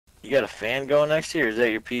You got a fan going next to you, or is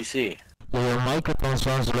that your PC? Yeah, your microphone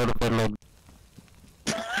sounds a little bit like...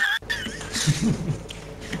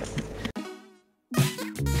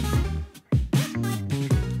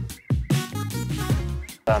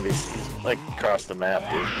 Zombies, like, across the map,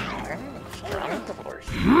 dude. Strong, of course.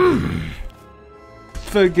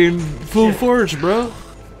 Fucking full force, bro.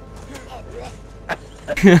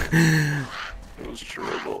 It was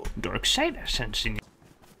terrible. Dark side sensing.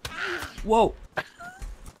 Whoa.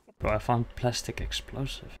 Bro, I found plastic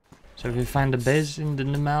explosive. So if we find a base in the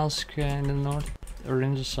Namalsk in the north or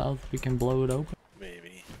in the south, we can blow it open.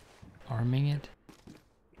 Maybe. Arming it.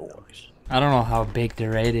 Boys. I don't know how big the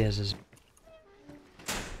radius is.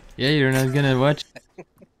 Yeah, you're not gonna watch.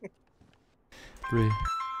 3.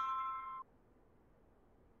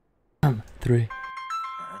 3.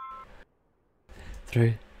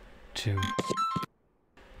 3, 2.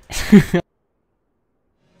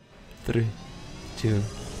 3, 2,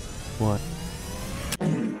 1.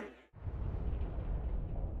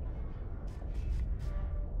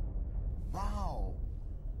 Wow.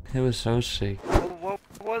 It was so sick. What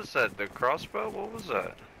was that? The crossbow? What was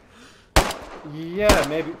that? Yeah,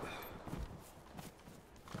 maybe.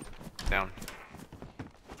 Down.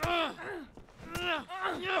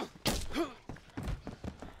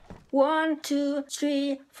 1, 2,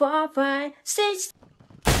 3, 4, 5, 6.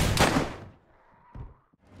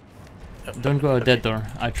 Don't go out that door.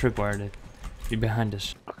 I tripwired it. Be behind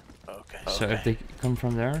us. Okay. So okay. if they come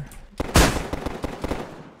from there.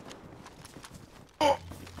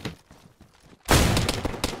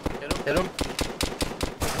 Hit him.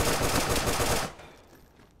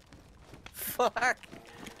 Fuck.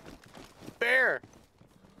 Bear.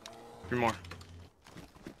 3 more.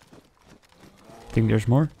 Think there's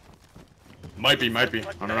more? Might be. I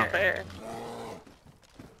don't know. Bear.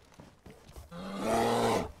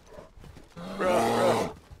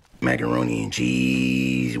 Bro. Macaroni and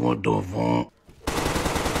cheese, what the fuck?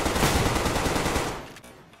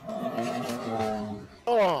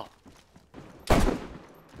 Oh.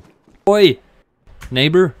 Oi!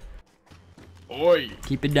 Neighbor, Oi!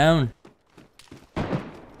 keep it down.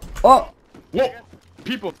 Oh! Whoa!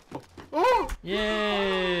 People! Oh!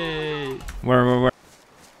 Yay! Where?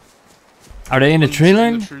 Are they in the tree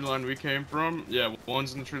line? In the tree line we came from. Yeah,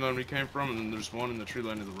 one's in the tree line we came from, and then there's one in the tree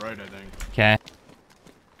line to the right, I think. Okay.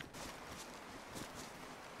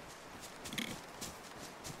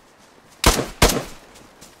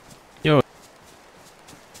 Yo.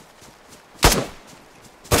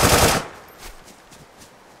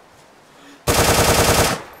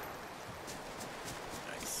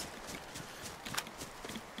 Nice.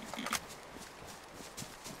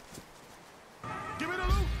 Give me the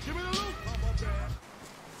loot! Give me the loot!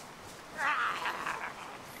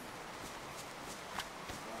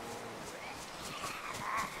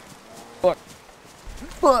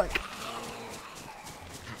 Fuck!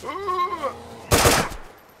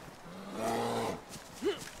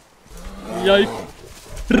 Yikes!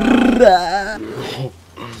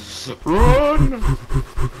 Run!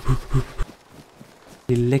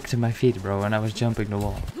 He licked my feet, bro, when I was jumping the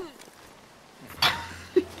wall.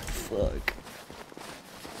 Fuck.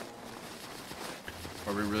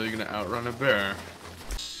 Are we really gonna outrun a bear?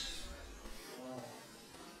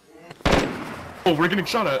 Oh, we're getting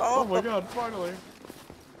shot at! Oh my god, finally!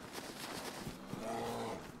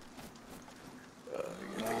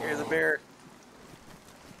 You take care of the bear.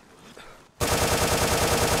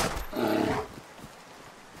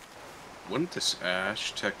 Wouldn't this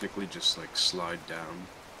ash technically just like slide down?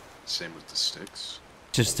 Same with the sticks.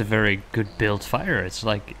 Just a very good built fire. It's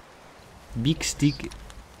like big stick,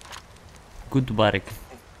 good work.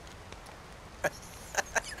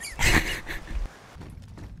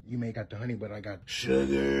 You may got the honey, but I got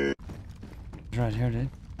sugar. Right here, dude.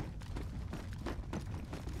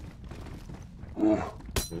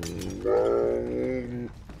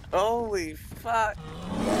 Holy fuck.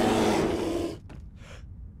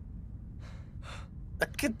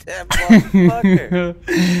 Look at that motherfucker.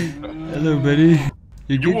 Hello, buddy.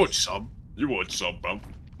 You want some? You want some, bro?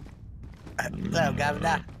 No,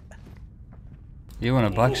 governor. You want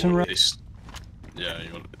to box him, right? Yeah,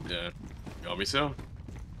 you want? Yeah, you want me to? Want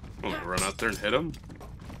me to run out there and hit him?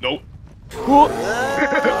 Nope.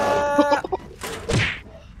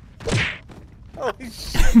 Holy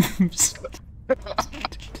shit.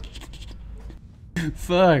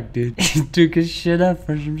 Fuck, dude. He took his shit up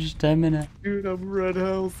for some stamina. Dude, I'm red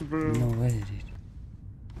health, bro. No way, dude.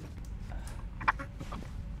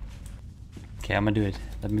 Okay, I'm gonna do it.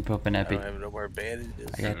 Let me pop an I epic. don't have no more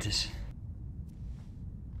bandages. I got this.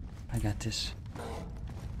 I got this.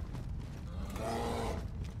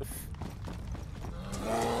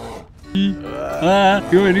 Ah,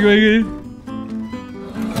 go in, go in.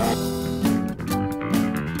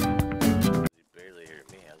 He barely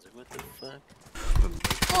heard me. I was like, what the fuck?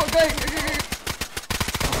 Oh, dang!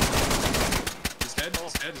 He's dead,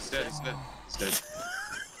 he's dead, he's dead, he's dead. He's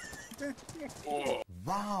dead. Oh.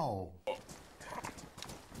 Wow.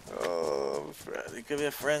 Oh, they could be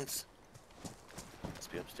friends. Let's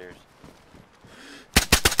be upstairs.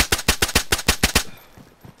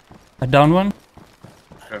 I down one.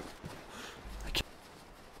 Okay.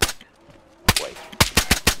 Wait.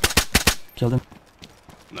 Killed him.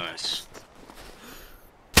 Nice.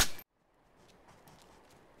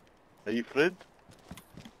 Are you good?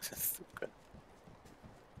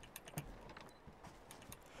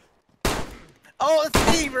 Oh,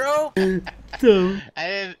 it's me, bro! So I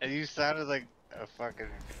didn't. You sounded like a fucking.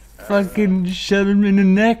 fucking shot him in the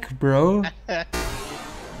neck, bro.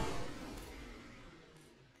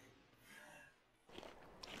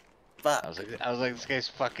 Fuck. I was like, this guy's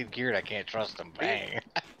fucking geared. I can't trust him. Bang.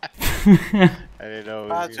 I didn't know.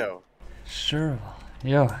 Poncho, Sure.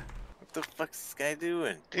 Yo. what the fuck's this guy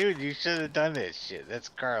doing? Dude, you should have done this shit. That's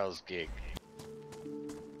Carl's gig.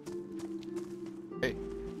 Hey.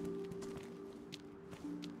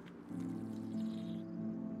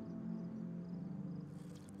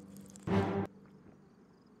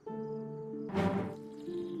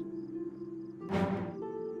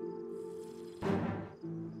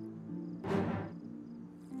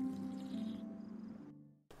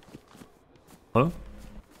 Hello?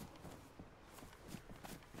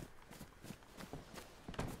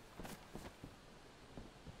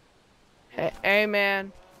 Hey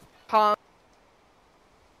man, calm.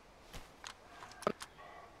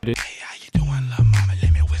 Hey, how you doing, little mama?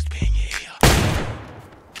 Let me whisper in your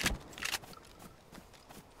ear.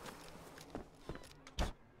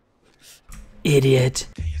 Idiot.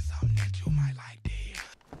 Tell you something that you might like to hear.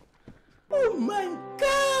 Oh my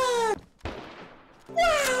god!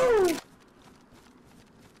 Wow!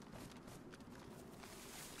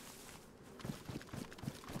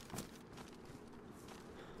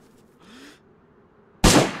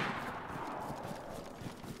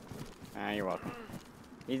 You're welcome.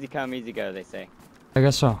 Easy come, easy go, they say. I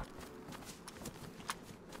guess so.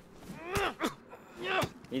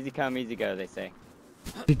 Easy come, easy go, they say.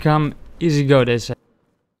 Become easy go, they say.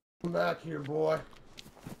 Come back here, boy.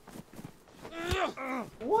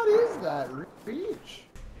 What is that? Reach.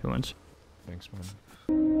 Who wants? Thanks, man.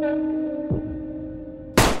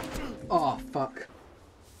 Oh, fuck.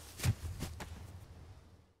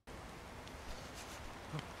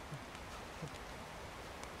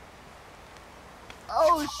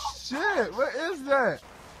 Oh, shit. What is that?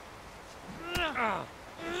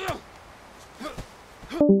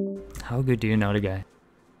 How good do you know the guy?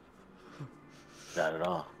 Not at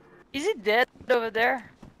all. Is he dead over there?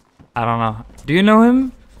 I don't know. Do you know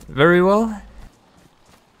him very well?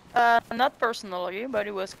 Not personally, but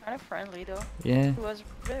he was kind of friendly though. Yeah. He was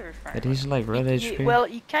very friendly. But he's like red HP. Well,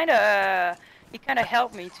 he kind of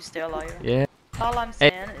helped me to stay alive. Yeah. All I'm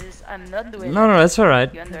saying is I'm not doing No, it. no, that's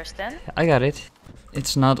alright. You understand? I got it.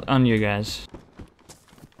 It's not on you guys.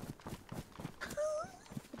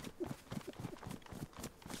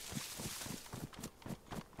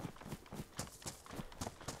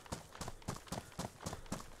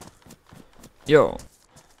 Yo.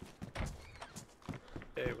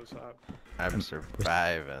 Hey, what's up? I'm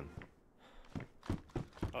surviving.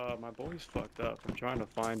 My boy's fucked up. I'm trying to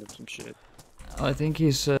find him some shit. I think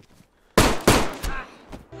he's. I'm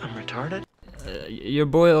retarded? Your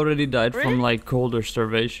boy already died Really? from like cold or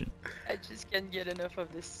starvation. I just can't get enough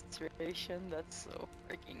of this situation. That's so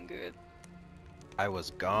freaking good. I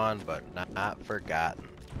was gone, but not forgotten.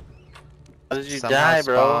 How did you Somehow die,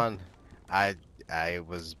 bro? spawned. I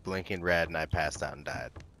was blinking red and I passed out and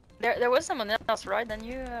died. There was someone else, right? Than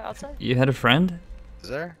you outside? You had a friend? Is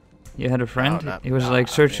there? You had a friend? not- He was no, like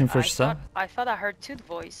searching for I stuff. I thought I heard two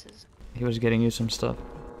voices. He was getting you some stuff.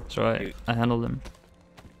 So I handled him.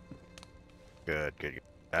 Good, good.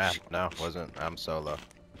 Ah, no, wasn't. I'm solo.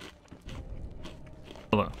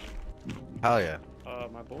 Hello. Hell yeah.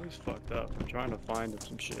 My boy's fucked up. I'm trying to find him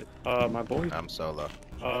some shit. My boy. I'm solo.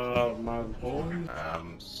 My boy.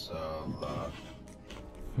 I'm solo.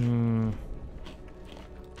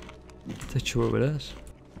 Thought you were with us.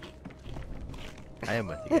 I am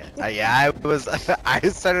with you guys. Yeah, I was. I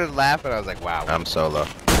started laughing. I was like, wow. I'm solo.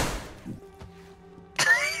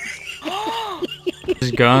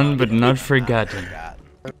 He's gone, but not forgotten.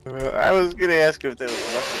 I was gonna ask if there was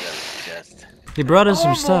nothing on his chest. He brought us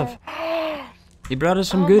some stuff. He brought us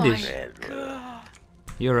some goodies. Man, bro.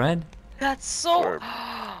 You alright? That's so Or-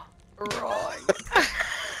 right.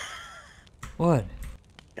 What?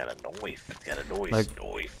 Got a knife. Got a knife. Like-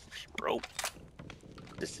 Knife, bro.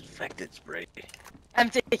 Disinfectant spray. I'm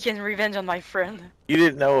taking revenge on my friend. You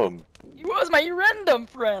didn't know him. He was my random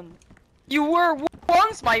friend. You were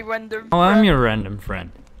once my random Oh, friend. I'm your random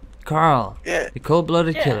friend. Carl. Yeah. The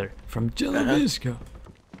cold-blooded Yeah. killer from Jalavisco.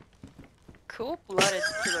 Cool-blooded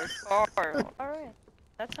killer Carl. Alright.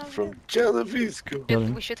 That sounds From good. Jalavisco.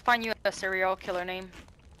 Dude, we should find you a serial killer name.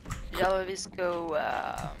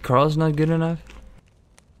 Jalavisco, Carl's not good enough?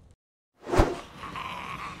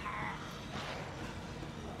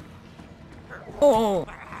 Oh!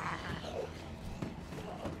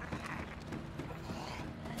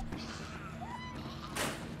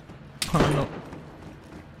 Oh no.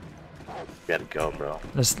 Gotta go, bro.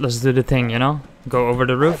 Let's do the thing, you know? Go over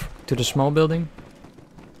the roof to the small building.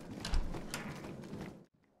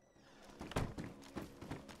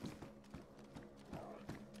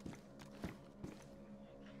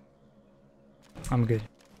 I'm good.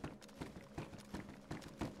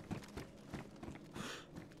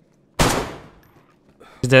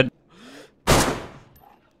 He's dead.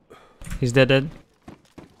 He's dead.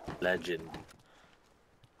 Legend.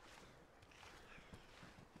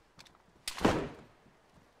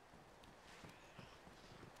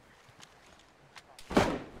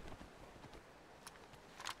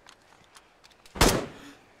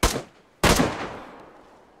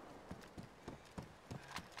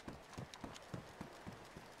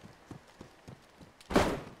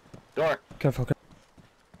 Door. Careful.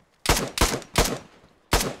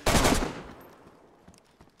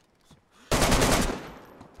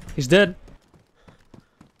 He's dead.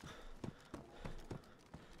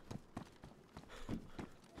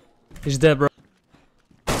 He's dead, bro.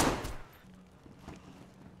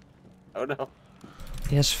 Oh no.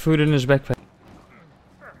 He has food in his backpack.